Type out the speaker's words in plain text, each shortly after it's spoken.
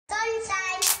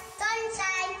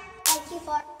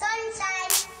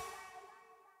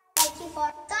for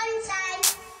sunshine.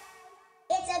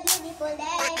 It's a beautiful day.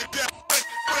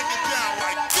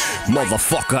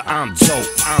 Motherfucker, I'm dope,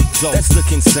 I'm dope. That's the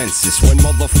consensus. When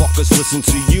motherfuckers listen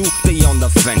to you, they on the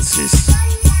fences.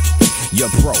 You're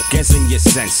broke, as in you're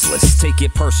senseless. Take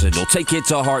it personal, take it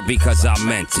to heart because I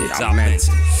meant it. I meant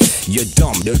it. You're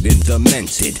dumb, you're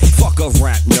demented. Fuck a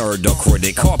rap nerd or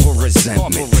critic, harbor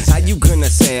resentment. How you gonna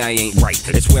say I ain't right?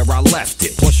 It's where I left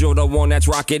it. Plus you're the one that's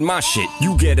rocking my shit.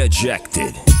 You get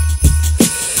ejected.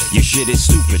 Your shit is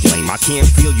stupid lame. I can't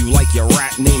feel you like your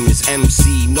rap name is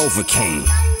MC Novocaine.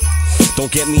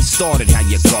 Don't get me started how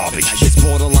you garbage. It's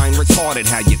borderline retarded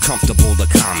how you comfortable to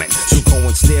comment. So go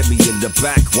and stare me in the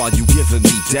back while you giving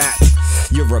me that.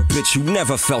 You're a bitch who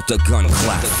never felt a gun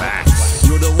clap.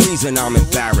 You're the reason I'm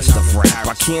embarrassed of rap.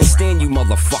 I can't stand you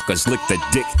motherfuckers lick the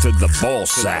dick to the ball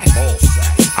sack.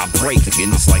 I break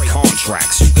against like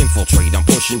contracts. You infiltrate, I'm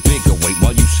pushing bigger weight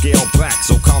while you scale back.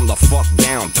 So calm the fuck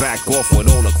down, back off with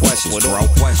all the questions, bro.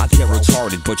 I get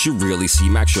retarded, but you really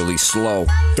seem actually slow.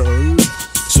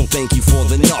 So thank you for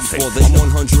the nothing. I'm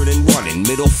 100 and running,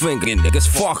 middle finger, niggas,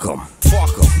 fuck 'em.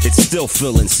 It's still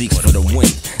feeling Seekz for the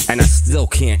win, and I still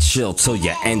can't chill till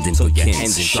your ending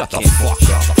begins. Shut the fuck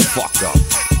up, the fuck up.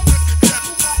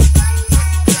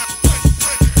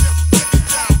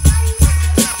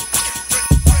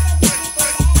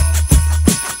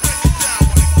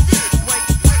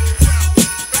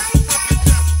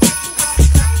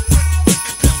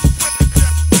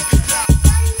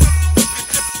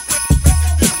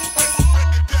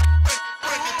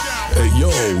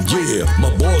 Yeah,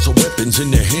 my balls are weapons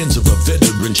in the hands of a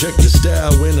veteran. Check the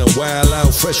style when I wild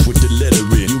out fresh with the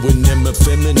lettering. You and them are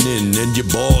feminine and your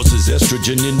balls is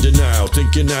estrogen in denial.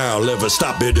 Thinking I'll ever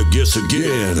stop it or guess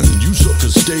again. You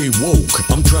suckers stay woke,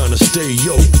 I'm trying to stay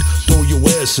yoked. Throw your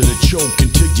ass in a choke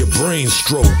until your brain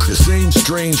stroke. The same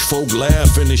strange folk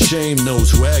laugh and they shame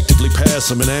those who actively pass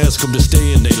them and ask them to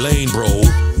stay in their lane, bro.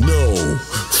 No,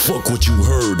 fuck what you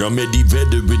heard, I'm Eddie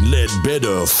Veteran led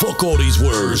better. Fuck all these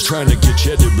words, trying to get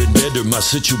cheddar and better my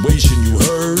situation, you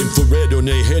heard? Infrared on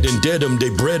their head and dead them, they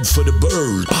bred for the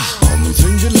bird. I'm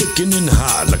finger licking and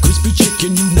hot, like crispy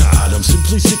chicken, you not. I'm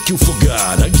simply sick, you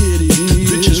forgot, I get it.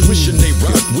 Bitches wishing they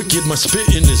rock wicked, my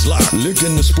spitting is locked.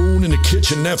 Licking the spoon in the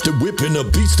kitchen after whipping a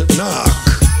beast to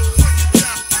knock.